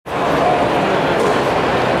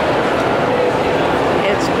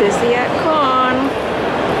Pixie-Alchemist.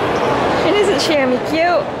 And isn't she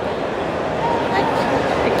cute?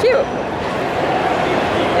 Cute.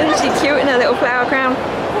 Isn't she cute in her little flower crown?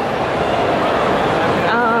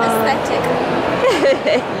 Aesthetic.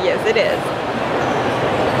 Yes, it is.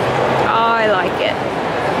 Oh, I like it.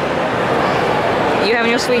 You having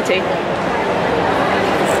your sweetie?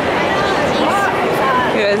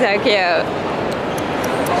 It was so cute.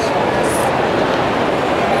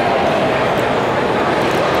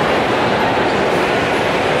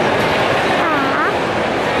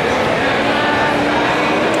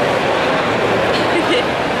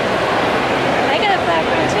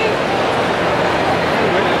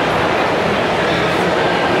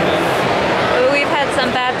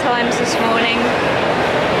 This morning.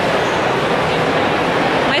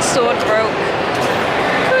 My sword broke.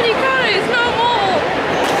 Cootie Cooties, no more!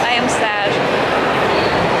 I am sad.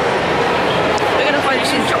 We're gonna find you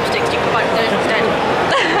some chopsticks, you can fight with those instead.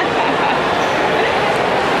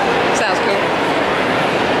 Sounds cool.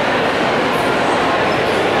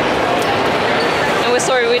 And we're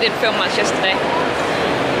sorry we didn't film much yesterday.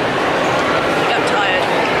 We got tired.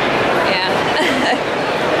 Yeah.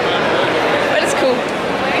 But it's cool.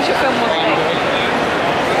 We should film more today.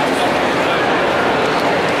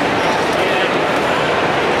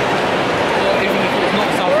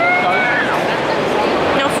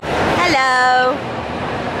 Hello.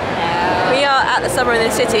 We are at the Summer in the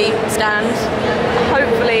City stand,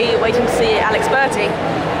 hopefully waiting to see Alex Bertie,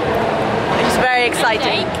 which is very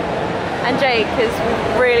exciting. And Jake, because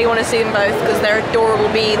we really want to see them both because they're adorable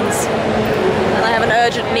beans. And I have an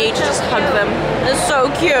urgent need to just hug them. They're so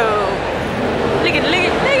cute. Look at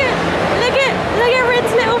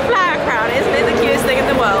Rid's little flower crown, isn't it the cutest thing in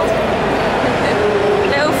the world?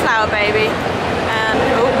 Little flower baby. And,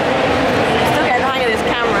 oh, still getting the hang of this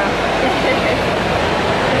camera.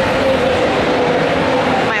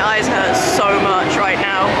 My eyes hurt so much right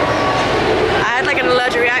now. I had like an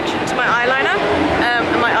allergic reaction to my eyeliner, and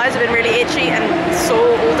my eyes have been really itchy and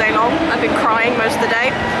sore all day long. I've been crying most of the day,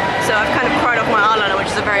 so I've kind of cried off my eyeliner, which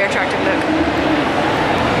is a very attractive look.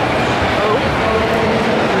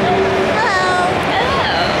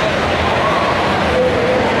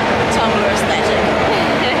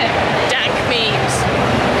 Dank memes.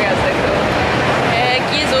 Yeah, so cool.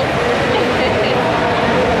 Gizzle.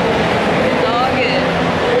 Oh, good.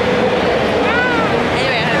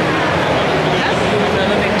 Anyway, I hope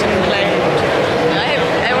victim claimed. I hope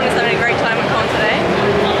everyone is having a great time at con today.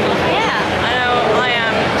 Yeah. I know I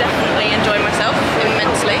am definitely enjoying myself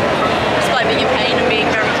immensely, despite being in pain and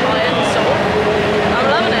being very tired and sore.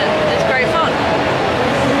 I'm loving it. It's great fun.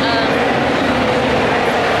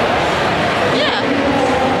 Yeah.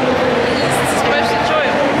 It's most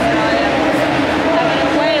enjoyable. Having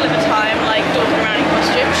a whale of a time, like walking around in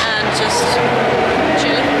costume and just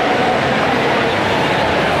chilling.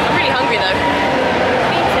 I'm really hungry though.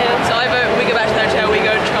 Me too. So either we go back to the hotel, we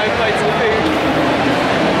go and try and find some food.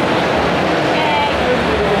 Yay.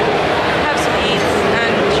 Have some eats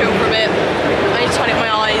and chill for a bit. I need to tidy up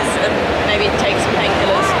my eyes and maybe take some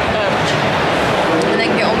painkillers. And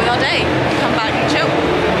then get on with our day. Come back and chill.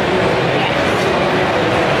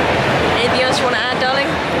 Anything else you want to add, darling?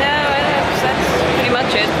 No, I don't know. That's pretty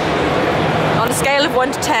much it. On a scale of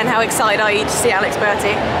 1 to 10, how excited are you to see Alex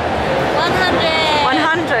Bertie? 100.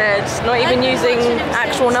 100, not even using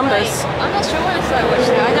actual numbers. I'm not sure when I started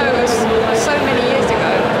watching it. I know it was so many years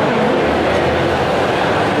ago.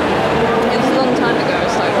 It was a long time ago I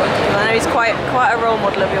started watching it. I know he's quite a role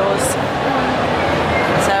model of yours.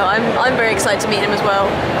 So I'm very excited to meet him as well.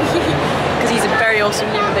 Because he's a very awesome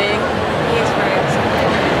human being. He is very awesome.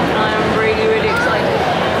 I'm really, really excited.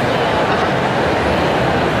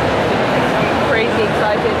 I'm crazy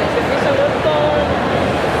excited. It's going to be so much fun.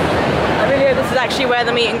 I really hope this is actually where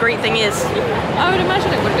the meet and greet thing is. I would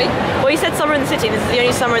imagine it would be. Well, he said Summer in the City. This is the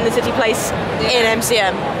only Summer in the City place in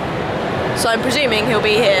MCM. So I'm presuming he'll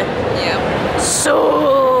be here Yeah.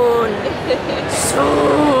 soon.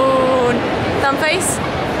 Soon. Thumb face?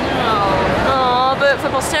 No. Oh, but for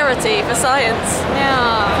posterity, for science.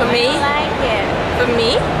 No. For me? I like it. For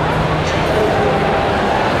me?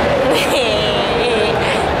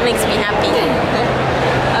 Makes me happy.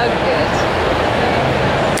 Oh, good.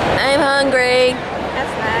 I'm hungry.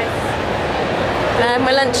 That's nice. Can I have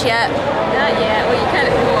my lunch yet? Not yet. Well, you can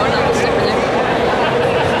if you want. I'm just stopping you.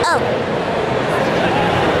 Oh.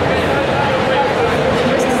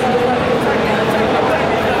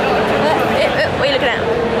 What are you looking at?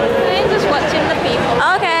 I'm just watching the people.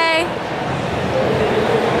 Okay.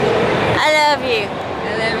 I love you.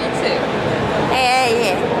 I love you too.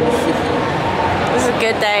 Yeah. This is a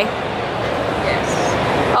good day. Yes.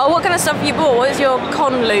 Oh, what kind of stuff have you bought? What is your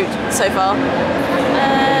con loot so far?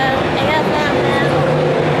 I got that now.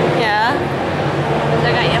 Yeah. Which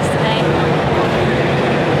I got yesterday.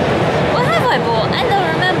 What have I bought? I don't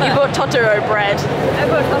remember. You bought Totoro bread. I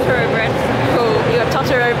bought Totoro bread. Cool. You got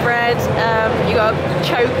Totoro bread. You got a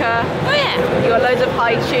choker. Oh yeah. You got loads of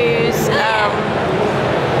high shoes. Yeah,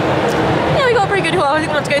 we got a pretty good haul. I think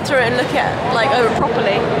we'll have to go through it and look at over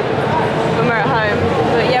properly when we're at home.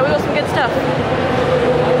 But yeah, we got some good stuff.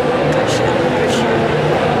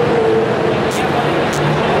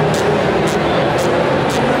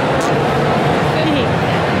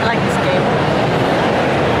 I like this game.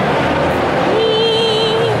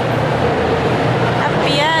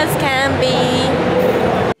 Happy as can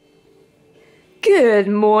be. Good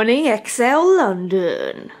morning, XL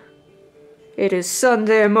London. It is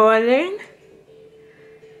Sunday morning.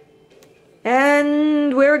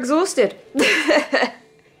 And we're exhausted.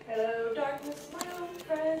 Hello, darkness, my old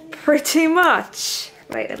friend. Pretty much.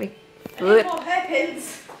 Wait, let me. I need more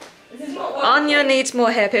hairpins. This is not working. Anya needs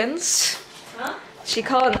more hairpins. Huh? She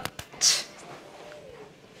can't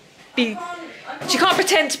be. She can't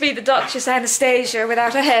pretend to be the Duchess Anastasia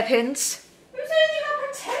without her hairpins. Who said anything about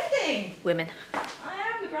pretending? Women. I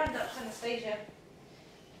am the Grand Duchess Anastasia.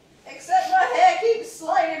 Except my hair keeps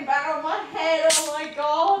sliding back on my head. Oh my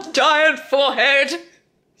god. Giant forehead.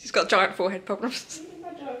 She's got giant forehead problems.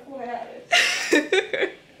 My giant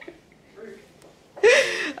forehead. Rude.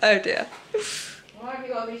 Oh dear. Why have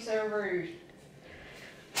you got to be so rude?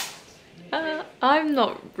 I'm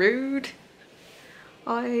not rude.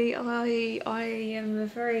 I am a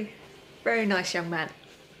very, very nice young man.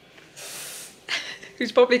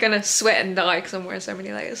 Who's probably gonna sweat and die because I'm wearing so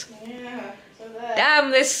many layers. Yeah, so there.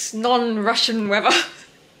 Damn this non-Russian weather.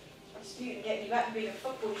 I'm student getting you back to being a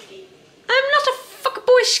fuckboyski. I'm not a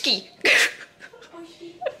fuckboyski.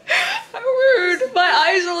 How rude. My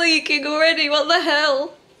eyes are leaking already. What the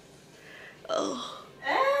hell? Oh.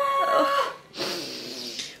 Oh.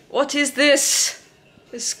 What is this?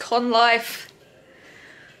 This con life.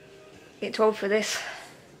 Get too old for this.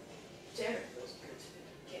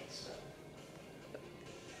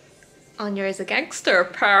 Anya is a gangster,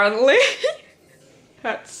 apparently.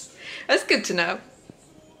 That's good to know.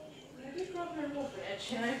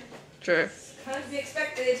 True. Kind of to be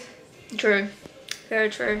expected. True. Very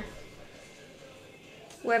true.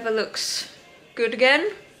 Weather looks good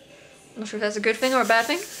again. I'm not sure if that's a good thing or a bad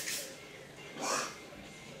thing.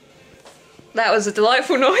 That was a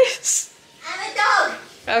delightful noise. I'm a dog!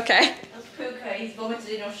 Okay. That's Puka, he's vomited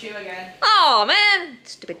in your shoe again. Oh man!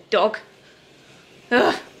 Stupid dog.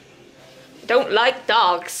 Ugh. Don't like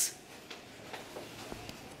dogs.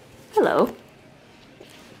 Hello.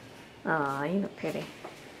 Aw, you look pretty.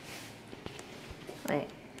 Wait.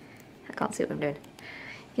 I can't see what I'm doing.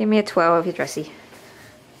 Give me a 12, you're dressy.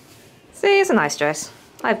 See, it's a nice dress.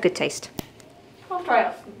 I have good taste. After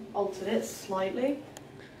I altered it slightly.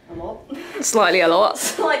 A lot. Slightly a lot.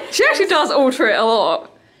 She actually does alter it a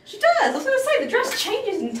lot. She does. I was going to say, the dress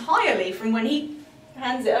changes entirely from when he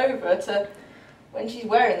hands it over to when she's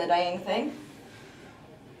wearing the dang thing.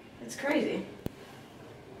 It's crazy.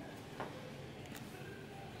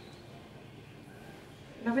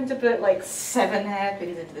 I'm having to put like 7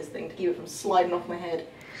 hairpins into this thing to keep it from sliding off my head.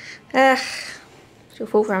 Ugh. It's your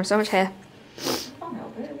fault for having so much hair. I can't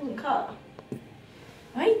help it, it wasn't cut.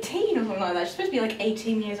 I'm 18 or something like that. She's supposed to be like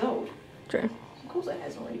 18 years old. True. Of course her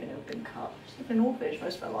hair's not really been cut. She's lived in an orphanage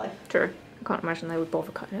most of her life. True. I can't imagine they would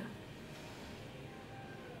bother cutting it.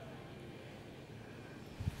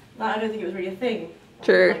 I don't think it was really a thing.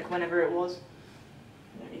 True. Like whenever it was.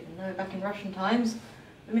 I don't even know. Back in Russian times,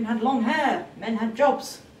 women had long hair, men had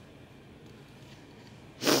jobs.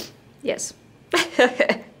 Yes.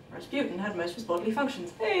 Rasputin had most of his bodily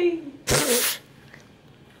functions. Hey!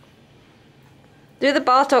 Do the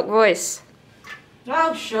Bartok voice.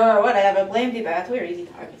 Oh sure, whatever. Blame the bat. We're easy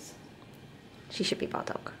targets. She should be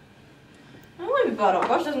Bartok. I want to be Bartok.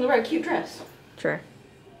 Gosh, doesn't wear a cute dress. True.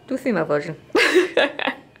 Do a female version.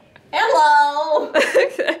 Hello!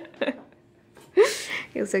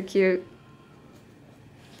 You're so cute.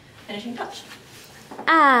 Finishing touch.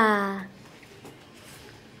 Ah.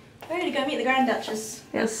 Ready to go meet the Grand Duchess.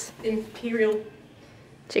 Yes. Imperial.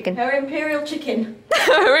 Chicken. Her Imperial chicken.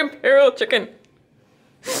 Her Imperial chicken.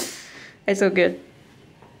 It's so good.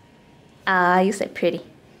 Ah, you're so pretty.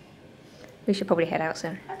 We should probably head out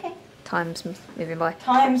soon. Okay. Time's moving by.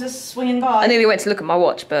 Time's a swinging by. I nearly went to look at my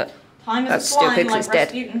watch, but Time is that's a still flying Pixie's like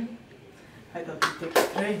dead. Rasputin. I got the big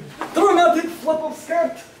plane. Dramatic flip of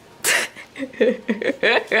skirt.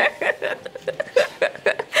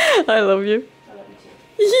 I love you. I love you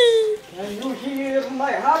too. Can you hear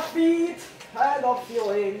my heartbeat? I got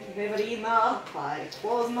feeling very enough. I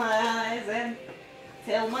close my eyes and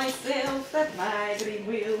tell myself that my dream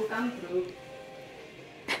will come true.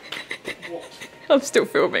 What? I'm still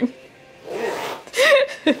filming.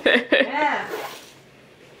 Yeah.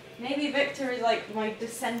 Maybe Victor is like my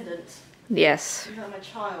descendant. Yes. He's not my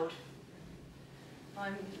child.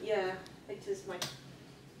 Yeah, Victor's my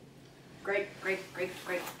great.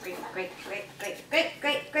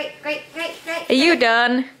 Are you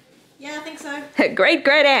done? Yeah, I think so. Great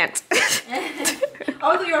aunt. Oh,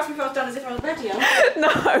 I thought you were asking if I was done as if I was ready. No.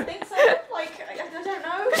 I think so. Like, I don't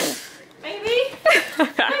know. Maybe.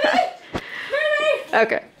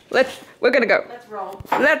 Okay, we're gonna go. Let's roll.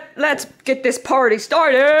 Let's get this party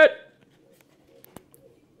started.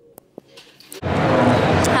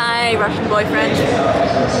 Hi, Russian boyfriend.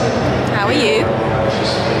 How are you?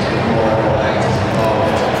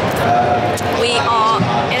 We are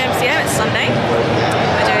in MCM, it's Sunday.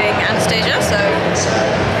 We're doing Anastasia, so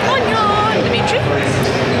on Dimitri.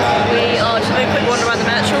 We are just doing a quick wander around the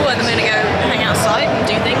merch hall and then we're going to go hang outside and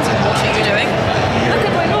do things and watch what you're doing. Look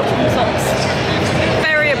at my nautical socks.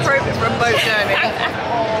 Very appropriate for a boat journey.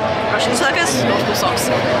 Russian circus, nautical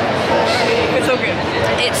socks. It's all good.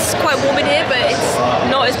 It's quite warm in here, but it's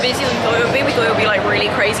not as busy as we thought it would be. We thought it would be like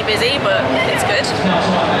really crazy busy, but it's good.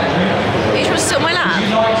 You should steal my lap.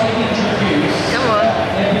 Come on.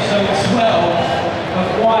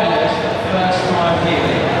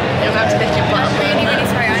 You're about to lift your butt. I'm really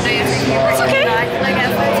sorry. I know you're thinking you're It's okay. back. Can I get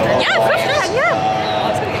a photo? Yeah, of course you can, yeah.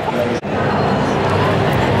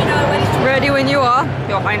 Ready when you are,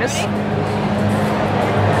 Your Highness.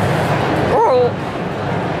 Oh.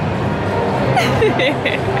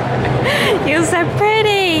 You're so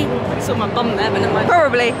pretty. I saw my bum there, but never mind.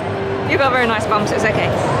 Probably. You've got very nice bums, so it's okay.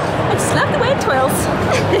 I just love the way it twirls.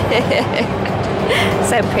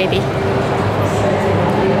 So pretty.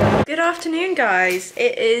 Good afternoon, guys.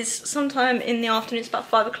 It is sometime in the afternoon. It's about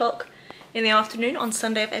 5 o'clock in the afternoon on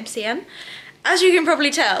Sunday of MCM. As you can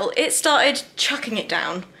probably tell, it started chucking it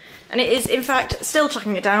down. And it is, in fact, still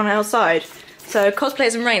chucking it down outside. So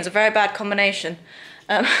cosplays and rain is a very bad combination.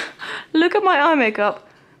 Look at my eye makeup.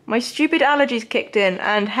 My stupid allergies kicked in,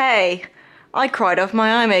 and hey, I cried off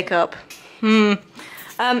my eye makeup.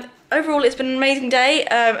 Overall, it's been an amazing day.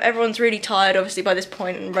 Everyone's really tired, obviously, by this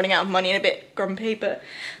point and running out of money and a bit grumpy, but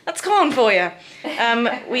that's calm for you.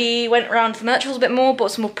 We went around to the merch halls a bit more,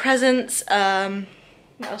 bought some more presents.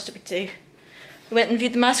 What else did we do? We went and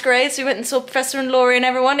viewed the masquerades. We went and saw Professor and Laurie and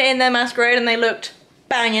everyone in their masquerade, and they looked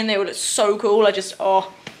banging. They all looked so cool.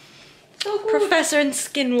 So cool. Professor and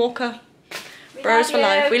Skinwalker. Bros for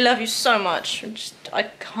life. We love you so much. I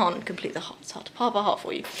can't complete the half of a heart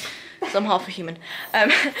for you. So I'm half a human.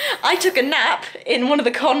 I took a nap in one of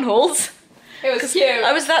the con halls. It was cute.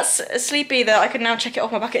 I was that sleepy that I could now check it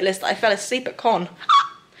off my bucket list that I fell asleep at con.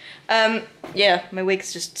 Yeah, my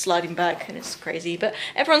wig's just sliding back and it's crazy. But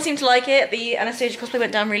everyone seemed to like it. The Anastasia cosplay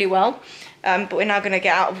went down really well. But we're now going to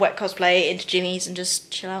get out of wet cosplay into Jimmy's and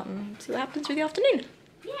just chill out and see what happens through the afternoon.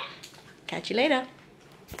 Yeah. Catch you later.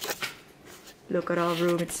 Look at our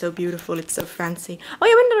room. It's so beautiful. It's so fancy. Oh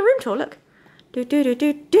yeah, we went on a room tour. Look. Do do do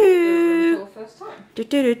do do. First time. Do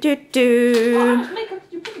do do do do. How much makeup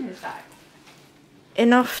did you put in this bag?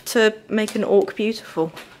 Enough to make an orc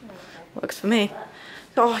beautiful. Works for me.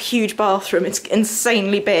 Oh, huge bathroom. It's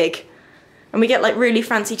insanely big. And we get like really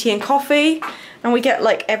fancy tea and coffee. And we get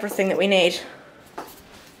like everything that we need.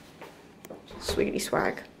 Sweetie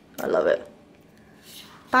swag. I love it.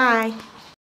 Bye.